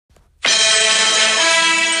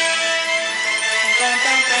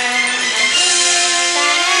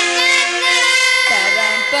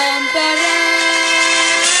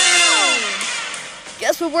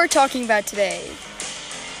Guess what we're talking about today?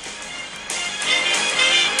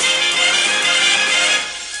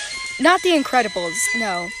 Not The Incredibles.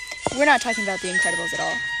 No, we're not talking about The Incredibles at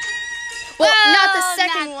all. Well, not the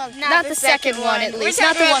second one. Not the second one, at least.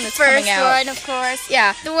 Not the one that's coming out. First one, of course.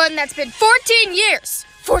 Yeah. The one that's been 14 years.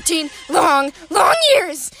 14 long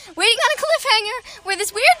years waiting on a cliffhanger where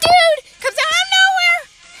this weird dude comes out of nowhere.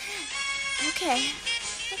 Okay.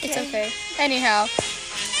 It's okay. Anyhow,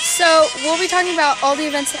 so we'll be talking about all the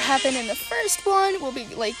events that happened in the first one. We'll be,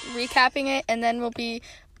 recapping it, and then we'll be...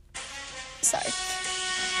 Sorry.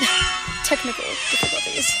 Technical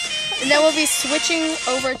difficulties. And then we'll be switching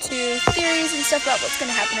over to theories and stuff about what's going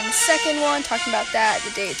to happen in the second one, talking about that, the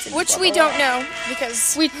dates, and Which blah, we blah, don't blah. know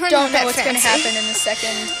because We we're don't not know what's going to fancy. happen in the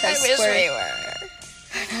second. I wish we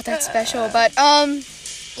were. Not that special, but,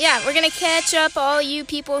 Yeah, we're going to catch up all you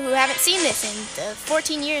people who haven't seen this in the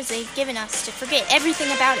 14 years they've given us to forget everything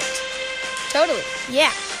about it. totally. Yeah.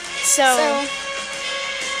 So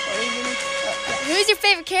What are you gonna... who's your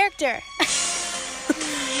favorite character?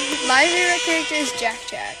 My favorite character is Jack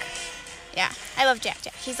Jack. Yeah, I love Jack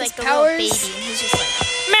Jack. He's like His the little powers- baby, and he's just like,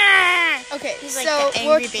 Meh! Okay, He's like so the angry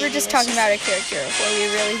we're baby just that's talking just- about a character before we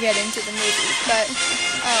really get into the movie. But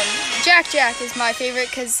Jack Jack is my favorite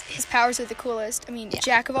because his powers are the coolest. I mean,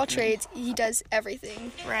 Jack of all trades, he does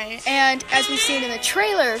everything. Right. And as we've seen in the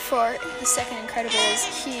trailer for the second Incredibles,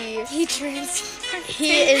 he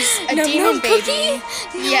is a Num demon num baby. cookie?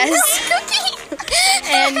 Yes. Cookie!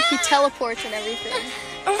 And he teleports and everything.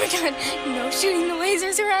 Oh my god, no shooting the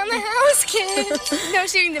lasers around the house, kids. No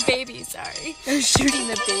shooting the baby, sorry. No shooting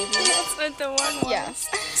the baby. That's what the one was. Yeah.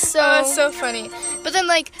 So, it's so funny. But then,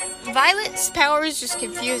 Violet's power is just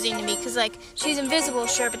confusing to me, because, she's invisible,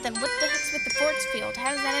 sure, but then what the heck's with the force field?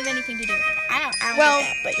 How does that have anything to do with it? I don't Well,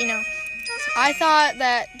 get that, but, I thought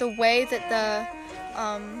that the way that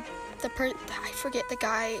I forget the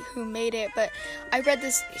guy who made it, but I read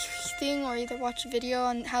this thing or either watched a video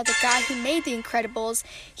on how the guy who made The Incredibles,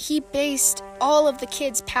 he based all of the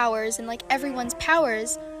kids' powers and everyone's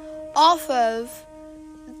powers off of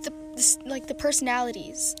the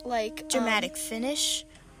personalities, dramatic finish.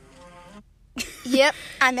 Yep,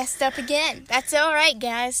 I messed up again. That's all right,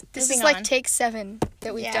 guys. This Moving is on. take 7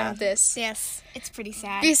 that we've done of this. Yes, it's pretty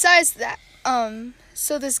sad. Besides that,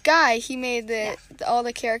 so this guy, he made all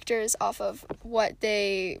the characters off of what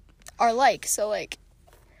they are like. So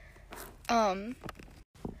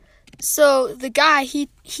so the guy, he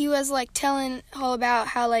was telling all about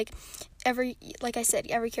how every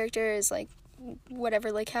character is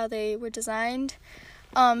whatever, how they were designed.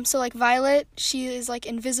 So Violet, she is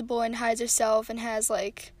invisible and hides herself and has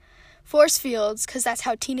force fields because that's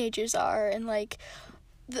how teenagers are. And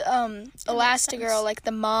the Elastigirl,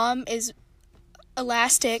 the mom is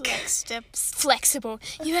elastic. Flexible.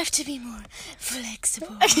 You have to be more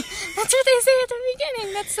flexible. That's what they say at the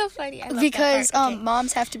beginning. That's so funny. I love Because that part. Okay.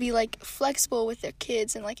 moms have to be flexible with their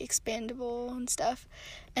kids and expandable and stuff.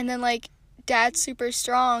 And then dad's super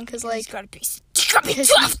strong because He's gotta be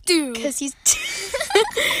tough, dude. because he's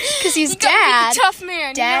because he's You gotta dad. be a tough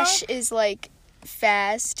man. Dash is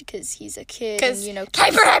fast because he's a kid, and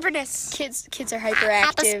hyperness. kids are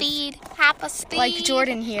hyperactive, Hyper speed. like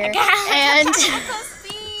Jordan here, and hyper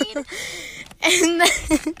speed. and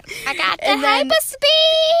I got the And then- hyper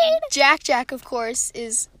speed. Jack, of course,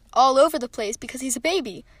 is all over the place because he's a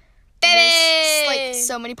baby. And there's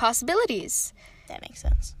so many possibilities. That makes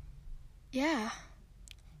sense. Yeah.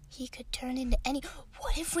 He could turn into any...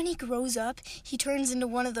 What if when he grows up, he turns into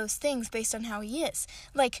one of those things based on how he is?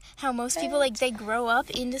 How most people, they grow up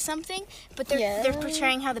into something, but they're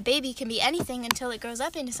portraying how the baby can be anything until it grows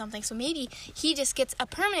up into something. So maybe he just gets a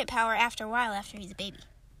permanent power after a while after he's a baby.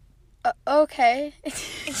 Okay.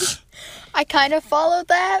 I kind of followed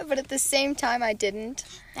that, but at the same time, I didn't.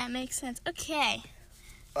 That makes sense. Okay.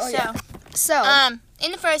 Oh, So,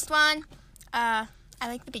 in the first one, I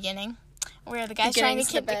like the beginning. Where the guy's trying to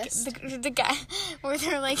Beginning's kid the guy, where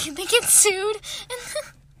they get sued,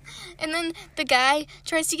 and then the guy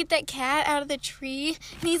tries to get that cat out of the tree,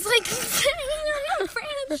 and he's hanging on a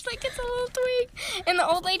branch like it's a little twig, and the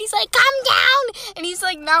old lady's like, "Come down," and he's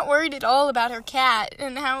not worried at all about her cat,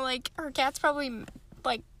 and how her cat's probably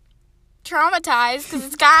traumatized because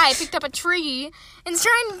this guy picked up a tree and is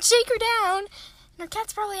trying to shake her down, and her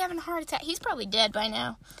cat's probably having a heart attack. He's probably dead by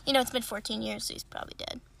now. It's been 14 years, so he's probably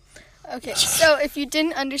dead. okay, so if you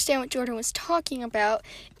didn't understand what Jordan was talking about,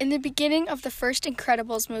 in the beginning of the first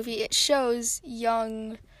Incredibles movie, it shows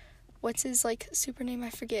young, what's his, super name? I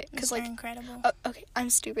forget. Mr. Incredible. Okay, I'm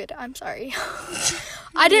stupid. I'm sorry.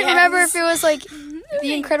 I didn't remember if it was,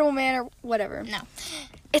 The Incredible Man or whatever. No.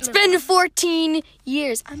 It's been 14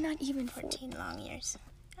 years. I'm not even 14 long years.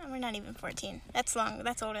 We're not even 14. That's long.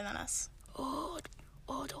 That's older than us. Old.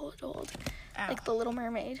 Oh. Like The Little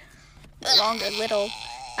Mermaid. Longer, little.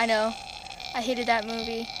 I know. I hated that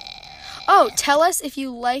movie. Oh, tell us if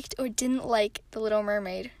you liked or didn't like The Little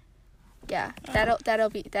Mermaid. Yeah,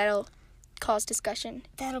 that'll cause discussion.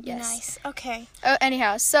 That'll be nice. Okay. Oh,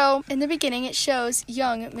 anyhow, so in the beginning it shows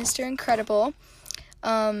young Mr. Incredible,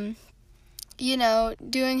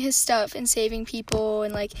 doing his stuff and saving people,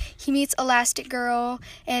 and like he meets Elastigirl,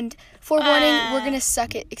 and forewarning, we're gonna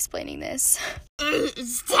suck at explaining this.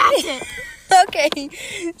 Stop it. Okay,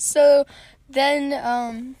 so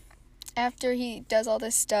then after he does all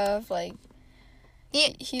this stuff, like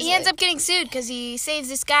he ends up getting sued because he saves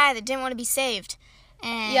this guy that didn't want to be saved.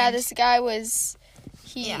 And yeah, this guy was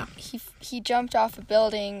he jumped off a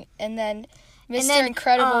building, and then Mr.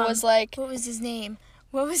 Incredible was like, what was his name?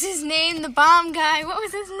 The bomb guy. What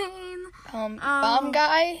was his name? Bomb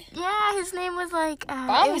guy? Yeah, his name was like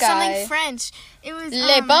bomb it was guy. Something French. It was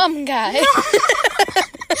Le Bomb Guy. No.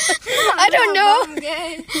 I don't know. Bomb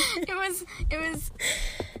guy. It was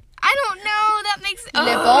I don't know. That makes Le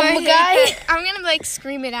Bomb Guy. I'm gonna like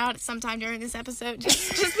scream it out sometime during this episode.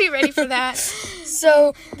 Just be ready for that.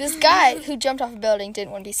 So this guy who jumped off a building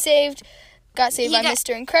didn't want to be saved. Got saved by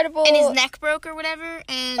Mr. Incredible. And his neck broke or whatever,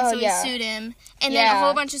 and so he sued him. And then a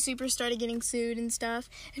whole bunch of supers started getting sued and stuff.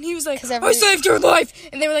 And he was like, I saved your life!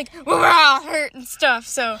 And they were like, wow, hurt and stuff.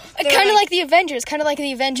 So kind of like the Avengers. How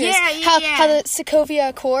the Sokovia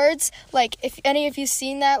Accords, like, if any of you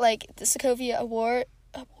seen that, like, the Sokovia Awards.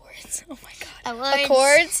 Oh my god.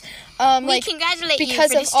 Accords. We congratulate you for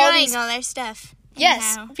destroying all their stuff.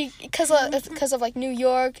 Yes, because of like New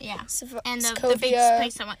York. Yeah. And the big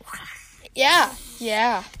place that went. Yeah.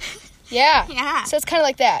 So it's kind of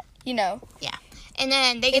like that, Yeah. And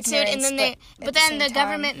then they get sued, and then the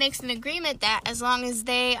government makes an agreement that as long as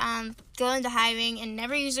they go into hiding and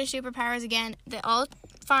never use their superpowers again, that all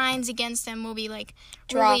fines against them will be like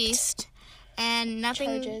released, and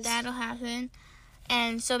nothing that'll happen.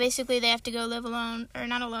 And so basically they have to go live alone, or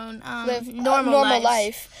not alone, live normal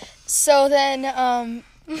life. So then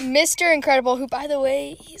Mr. Incredible, who by the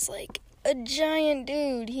way, he's like a giant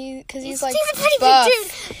dude. He's like a pretty buff.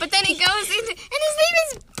 big dude. But then he goes into, and his name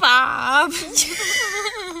is Bob.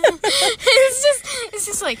 it's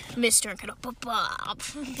just like Mr. Incredible Bob.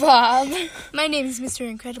 My name is Mr.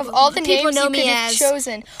 Incredible. Of all the people names know you me could as have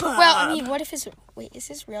chosen. Bob. Well, I mean, what if is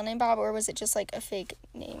his real name Bob, or was it just like a fake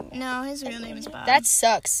name? No, his real name is Bob. That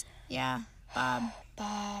sucks. Yeah, Bob.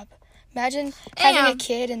 Imagine having a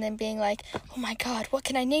kid and then being like, oh my god, what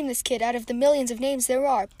can I name this kid out of the millions of names there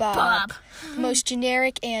are? Bob. The most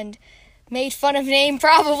generic and made fun of name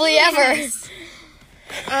probably ever.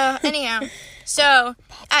 Anyhow, so,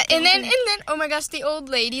 and then, oh my gosh, the old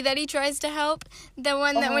lady that he tries to help, the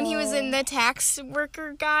one that when he was in the tax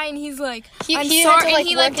worker guy, and he's like, I'm sorry, and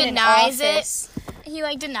he like denies it. He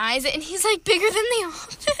like denies it, and he's like bigger than the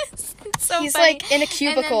office. It's so he's funny. like in a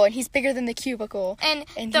cubicle, and he's bigger than the cubicle. And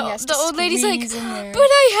he has the old lady's like, but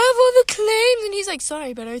I have all the claims, and he's like,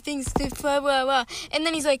 sorry, but our things did blah blah blah. And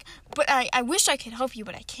then he's like, but I wish I could help you,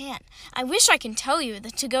 but I can't. I wish I can tell you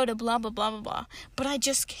that to go to blah blah blah blah blah, but I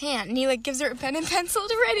just can't. And he like gives her a pen and pencil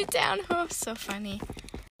to write it down. Oh, so funny.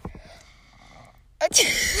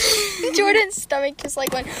 Jordan's stomach just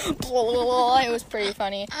like went. It was pretty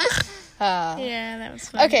funny. Yeah, that was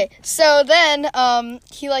funny. Okay, so then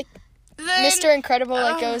he like Mr. Incredible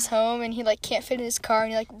like goes home, and he like can't fit in his car,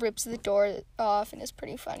 and he like rips the door off, and it's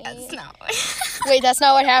pretty funny. That's not. Wait, that's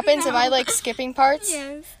not what happens. No. Am I like skipping parts?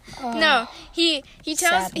 Yes. No, he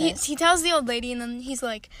tells the old lady, and then he's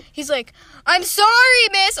like, I'm sorry,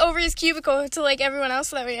 miss, over his cubicle to like everyone else,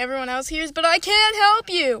 so that way everyone else hears, but I can't help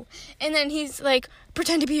you. And then he's like,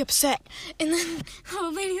 pretend to be upset, and then the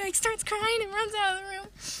old lady like starts crying and runs out of the room.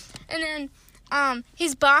 And then,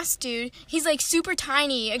 his boss dude, he's, like, super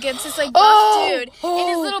tiny against this, like, buff dude. And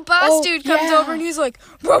his little boss dude comes over, and he's like,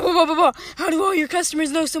 blah, blah, blah, blah, blah. How do all your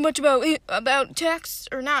customers know so much about tax,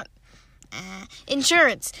 or not,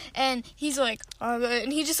 insurance? And he's like,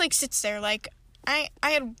 and he just, like, sits there, like, I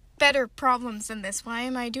had better problems than this. Why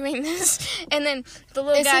am I doing this? And then the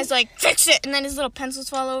little guy's like, fix it! And then his little pencils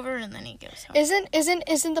fall over, and then he goes home.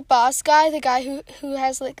 Isn't the boss guy the guy who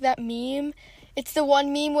has, like, that meme? It's the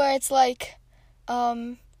one meme where it's like,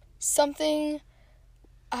 something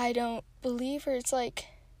I don't believe, or it's like,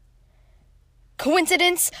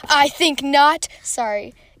 coincidence? I think not.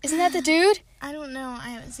 Sorry. Isn't that the dude? I don't know.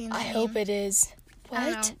 I haven't seen that. I hope it is. What?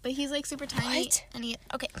 I don't know. But he's like super tiny. What? And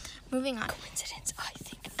okay, moving on. Coincidence? I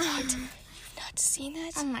think not. You've not seen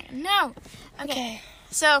that? Oh my god. No. Okay.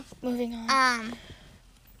 So, moving on.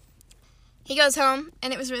 he goes home,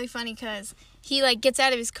 and it was really funny because he, like, gets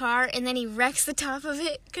out of his car, and then he wrecks the top of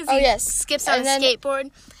it because he skips on a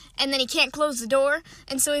skateboard, and then he can't close the door,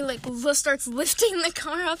 and so he, like, starts lifting the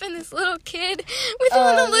car up, and this little kid with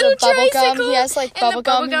a little tricycle, he has, like, bubble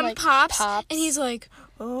gum, and like, pops, and he's like,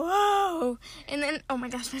 whoa, and then, oh my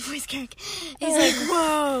gosh, my voice crack, he's like,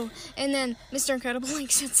 whoa, and then Mr. Incredible,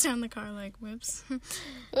 like, shuts down the car, like, whoops,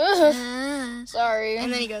 sorry,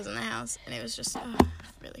 and then he goes in the house, and it was just,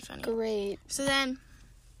 really funny. Great. So then,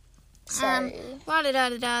 sorry.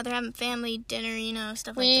 La-da-da-da-da, they're having family dinner, you know,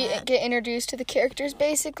 stuff like that. We get introduced to the characters,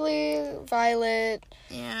 basically. Violet.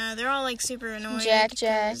 Yeah, they're all, like, super annoying. Jack,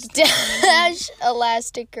 Dash,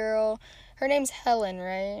 Elastic Girl. Her name's Helen,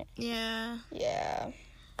 right? Yeah. Yeah.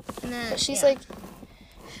 And then, she's like...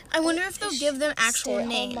 I wonder if they'll give them actual stay-at-home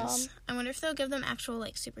names. mom. I wonder if they'll give them actual,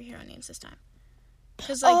 like, superhero names this time.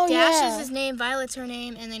 Because, like, Dash is his name, Violet's her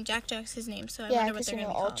name, and then Jack's his name, so I wonder what they're going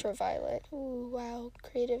to be called. Ultraviolet. Ooh, wow,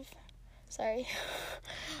 creative. Sorry.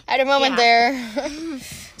 I had a moment there.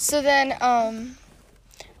 So then,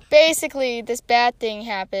 basically, this bad thing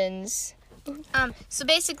happens. So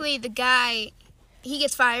basically, the guy, he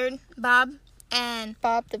gets fired, Bob, and...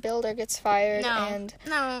 Bob the builder gets fired, then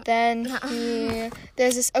No.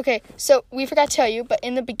 there's this, okay, so we forgot to tell you, but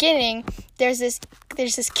in the beginning, there's this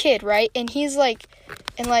kid, right, and he's like,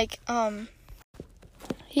 and like,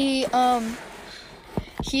 he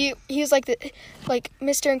was like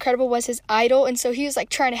Mr. Incredible was his idol, and so he was like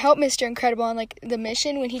trying to help Mr. Incredible on like the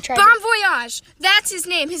mission when he tried Bon Voyage! That's his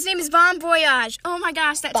name. His name is Bon Voyage. Oh my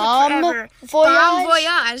gosh, that took forever. Voyage? Bon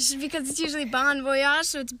Voyage, because it's usually Bon Voyage,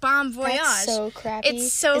 so it's Bon Voyage. That's so crappy.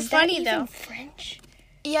 It's so funny, Is that even though. French?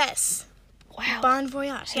 Yes. Wow. Bon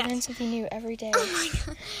Voyage, I learn yes. something new every day. Oh my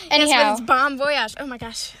god. Anyhow. Yes, but it's Bon Voyage. Oh my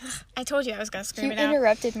gosh. I told you I was going to scream You it out.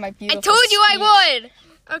 interrupted my beautiful I told you speech. I would!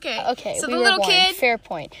 Okay. Okay, so we the were little born. kid, Fair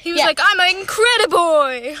point. he was like, I'm an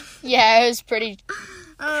Incrediboy! Yeah, it was pretty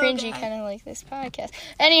cringy, God. kind of like this podcast.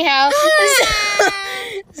 Anyhow,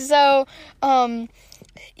 so,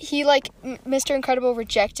 he, like, Mr. Incredible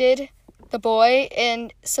rejected the boy,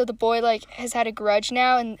 and so the boy, like, has had a grudge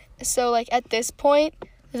now, and so, like, at this point,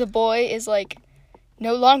 the boy is, like,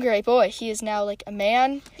 no longer a boy. He is now, like, a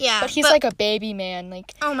man. Yeah. But he's, like, a baby man.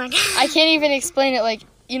 Like, Oh my god. I can't even explain it. Like,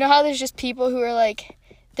 you know how there's just people who are, like,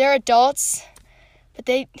 they're adults, but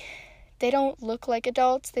they don't look like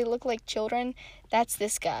adults. They look like children. That's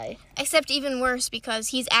this guy. Except even worse because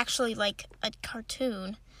he's actually like a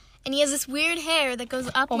cartoon. And he has this weird hair that goes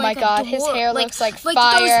up Oh like my god, a his dwarf. hair looks like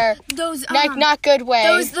fire. Those Like, not good way.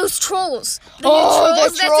 Those trolls. The trolls.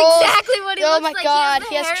 That's exactly what he looks like. Oh my god,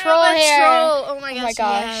 he has the troll of a hair. troll. Oh my gosh.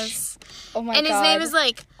 Yes. Oh my god. And his name is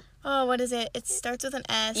like, what is it? It starts with an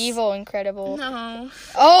S. Evil Incredible. No.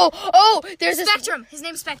 Oh, there's this Spectrum. His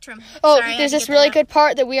name's Spectrum. Oh, Sorry, there's this really good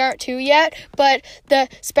part that we aren't to yet, but the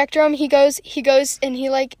Spectrum, he goes and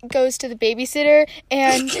he like goes to the babysitter,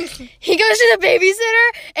 and he goes to the babysitter,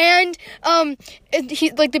 and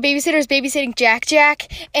he like the babysitter is babysitting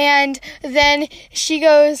Jack, and then she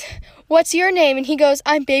goes, what's your name? And he goes,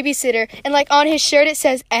 I'm babysitter. And, like, on his shirt it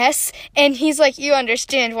says S. And he's like, you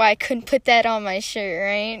understand why I couldn't put that on my shirt,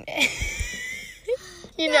 right?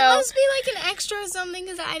 You know. That must be like an extra or something,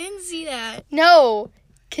 because I didn't see that. No,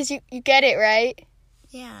 because you get it, right?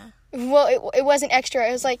 Yeah. Well, it wasn't extra.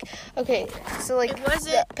 It was like, okay, so, like, It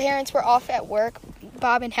wasn't- the parents were off at work,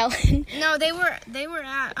 Bob and Helen. No, they were at they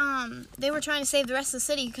were trying to save the rest of the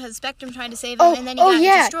city because Spectrum tried to save him, and then he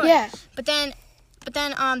got destroyed. Yeah. But then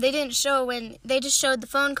they didn't show when they just showed the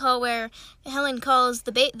phone call where Helen calls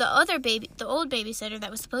the old babysitter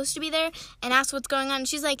that was supposed to be there and asks what's going on. And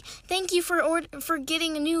she's like, "Thank you for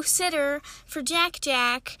getting a new sitter for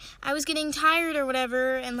Jack. I was getting tired or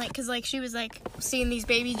whatever." And like, cause like she was like seeing these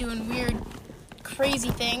babies doing weird,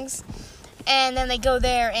 crazy things, and then they go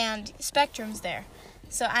there and Spectrum's there.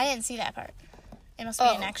 So I didn't see that part. It must be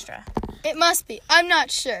an extra. It must be. I'm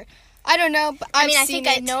not sure. I don't know, but I think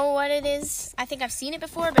I know what it is. I think I've seen it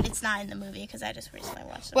before, but it's not in the movie because I just recently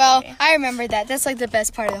watched the Well, movie. I remember that. That's like the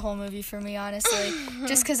best part of the whole movie for me, honestly.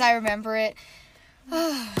 Just because I remember it.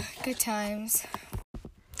 Good times.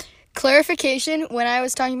 Clarification, when I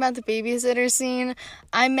was talking about the babysitter scene,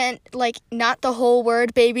 I meant, like, not the whole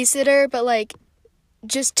word babysitter, but, like,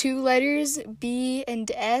 just two letters, B and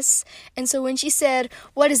S. And so when she said,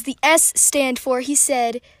 what does the S stand for, he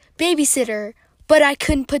said, babysitter. But I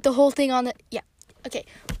couldn't put the whole thing on the... Yeah. Okay.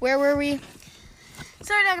 Where were we?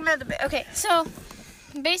 So we're talking about okay, so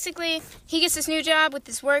basically he gets this new job with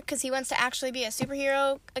this work because he wants to actually be a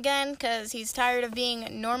superhero again because he's tired of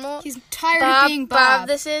being normal. He's tired of being Bob.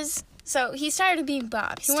 This is. So he's tired of being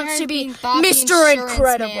Bob. He wants Tired to of be being Bob the Mr. Insurance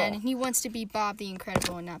Incredible. Man, and he wants to be Bob the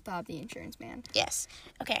Incredible and not Bob the Insurance Man. Yes.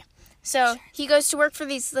 Okay. So he goes to work for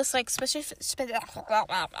this like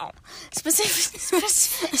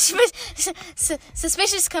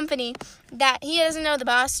suspicious company that he doesn't know the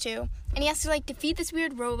boss to, and he has to like defeat this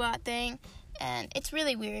weird robot thing, and it's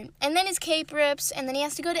really weird. And then his cape rips, and then he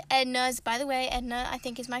has to go to Edna's. By the way, Edna I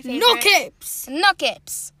think is my favorite. No capes. No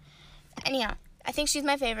capes. Anyhow, I think she's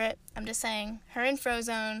my favorite. I'm just saying, her and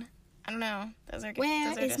Frozone. I don't know. Those are good. Where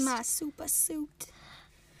those are is just my super suit?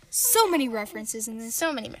 So many references in this.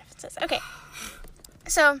 so many references. Okay.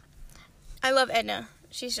 So, I love Edna.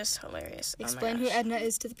 She's just hilarious. Explain oh who Edna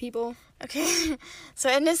is to the people. Okay. So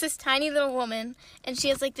Edna's this tiny little woman, and she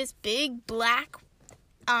has like this big black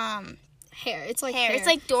Hair. It's like hair. It's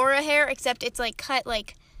like Dora hair, except it's like cut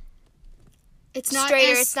like it's not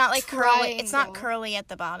straighter. as It's not like curly. It's not triangle. curly at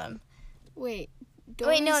the bottom. Wait.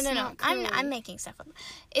 Wait, no. Dora's not curly. I'm making stuff up.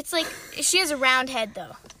 It's like she has a round head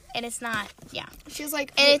though, and it's not. Yeah. She has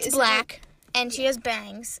like. And wait, it's is it black, and she has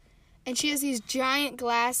bangs. and she has these giant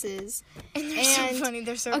glasses. And they're so And- funny.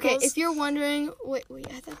 They're circles. Okay, if you're wondering, wait,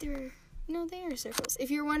 I thought they were. No, they are circles. If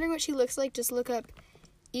you're wondering what she looks like, just look up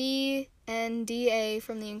ENDA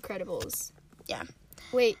from The Incredibles. Yeah.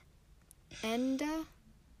 Wait, Edna?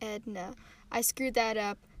 I screwed that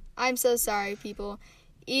up. I'm so sorry, people.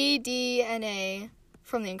 EDNA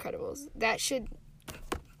from The Incredibles. That should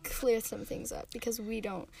clear some things up because we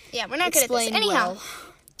don't Yeah, we're not good at this. explain Anyhow, well.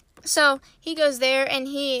 so he goes there and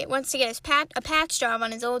he wants to get a patch job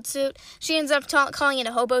on his old suit. She ends up calling it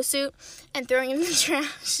a hobo suit and throwing it in the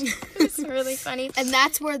trash. It's really funny. And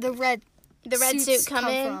that's where the red suit suits come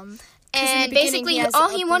in. from. 'Cause in the And beginning, basically, he has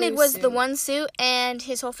all a he wanted blue was the suit. one suit, and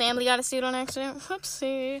his whole family got a suit on accident.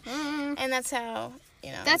 Whoopsie. Mm. And that's how,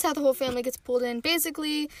 you know. That's how the whole family gets pulled in.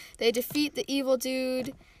 Basically, they defeat the evil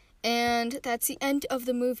dude, and that's the end of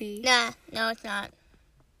the movie. Nah, no, it's not.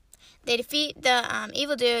 They defeat the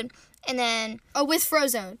evil dude, and then Oh, with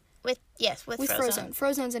Frozone. with With Frozone.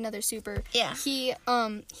 Frozone's another super. Yeah.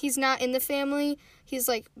 He's not in the family. He's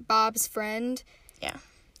like Bob's friend. Yeah.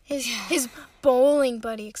 His bowling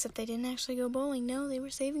buddy, except they didn't actually go bowling. No, they were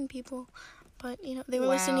saving people. But, you know, they were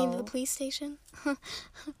listening to the Wow. police station.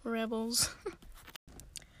 Rebels.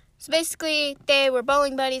 So basically, they were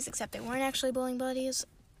bowling buddies, except they weren't actually bowling buddies.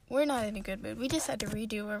 We're not in a good mood. We just had to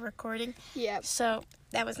redo our recording. Yeah. So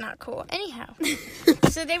that was not cool. Anyhow.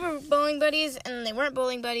 So they were bowling buddies, and they weren't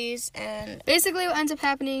bowling buddies, and Basically, what ends up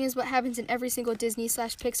happening is what happens in every single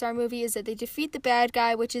Disney/Pixar movie is that they defeat the bad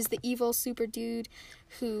guy, which is the evil super dude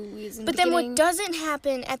who is in the But then beginning. what doesn't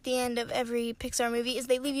happen at the end of every Pixar movie is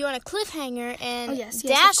they leave you on a cliffhanger, and Oh, yes,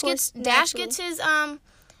 Dash of course, Dash naturally. gets his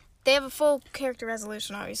they have a full character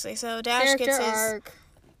resolution, obviously. So Dash Character gets his arc.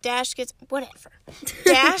 Dash gets whatever.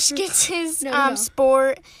 Dash gets his No.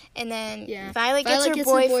 sport, and then Yeah. Violet gets Violet her gets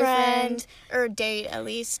her boyfriend or date at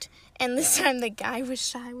least. And this time the guy was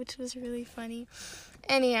shy, which was really funny.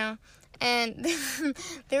 Anyhow, and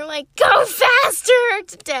they were like, "Go faster!"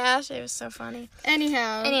 to Dash. It was so funny.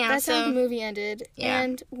 Anyhow, that's how so- the movie ended. Yeah.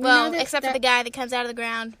 And we Well, know that, except for the guy that comes out of the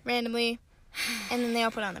ground randomly, and then they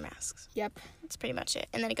all put on their masks. Yep. That's pretty much it.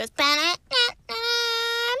 And then it goes, meow.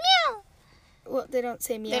 Well, they don't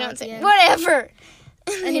say meow. They at don't the say end. whatever.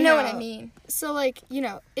 You know what I Anyhow. mean. So, like, you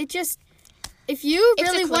know, it just... If you It's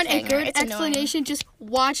a really want a cliffhanger. good It's annoying. explanation, just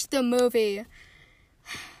watch the movie.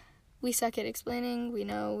 We suck at explaining. We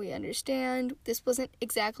know. We understand. This wasn't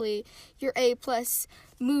exactly your A+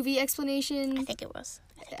 movie explanation. I think it was.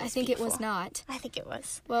 I think it was beautiful. not. I think it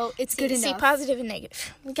was. Well, it's good See, enough. positive and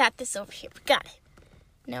negative. We got this over here. We got it.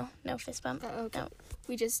 No fist bump. Okay. No.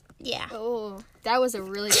 We just... Yeah. Oh, that was a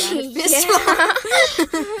really bad fist bump.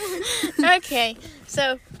 Okay.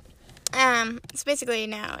 So, it's basically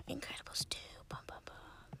now Incredibles 2. Bum, bum, bum.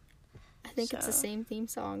 I think it's the So- same theme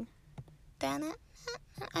song. Dana?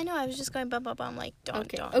 I know. I was just going bum bum bum like dong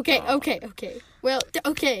Okay. dong. Okay. dong. Okay. Well,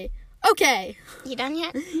 okay. Okay. You done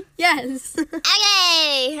yet? Yes.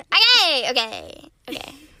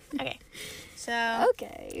 Okay. So,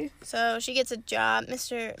 Okay. so she gets a job,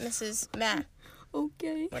 Mrs. Matt.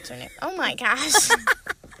 Okay. What's her name? Oh my gosh.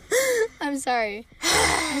 I'm sorry.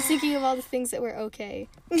 I was thinking of all the things that were okay.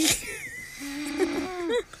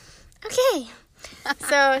 Okay.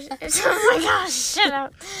 So, oh my gosh, shut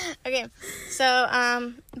up. Okay. So,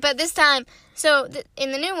 but this time,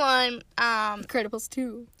 in the new one, Incredibles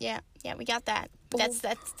 2. yeah, we got that. That's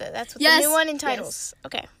what Yes, the new one entitles.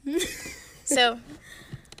 Okay. So,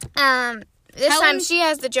 this Helen- time she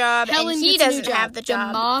has the job, Helen and he gets a new doesn't have the job.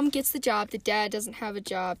 The mom gets the job. The dad doesn't have a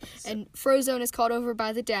job. And Frozone is called over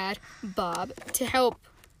by the dad, Bob, to help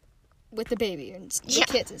with the baby and the Yeah.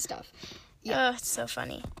 kids and stuff. Oh, it's so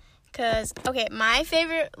funny. Because, okay, my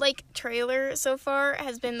favorite, like, trailer so far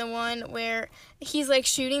has been the one where he's, like,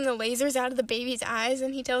 shooting the lasers out of the baby's eyes,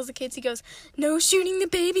 and he tells the kids, he goes, no shooting the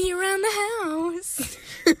baby around the house.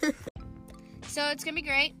 So it's going to be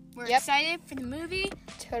great. We're Yep. excited for the movie.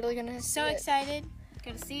 Totally gonna So see it. excited.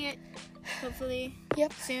 Gonna see it, hopefully,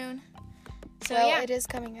 Yep. soon. So, Well, yeah. it is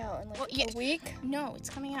coming out in like Well, yeah. a week. No, it's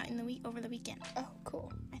coming out in the week over the weekend, Oh,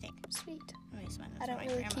 cool. I think. Sweet. At least that's I don't what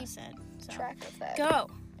really my grandma keep said. So. Track of that. Go.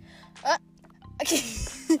 Okay.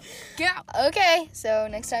 Go. Okay. So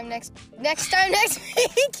next time next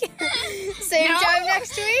week. Same No. time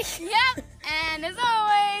next week. Yep. And as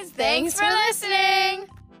always, thanks Thanks for for listening.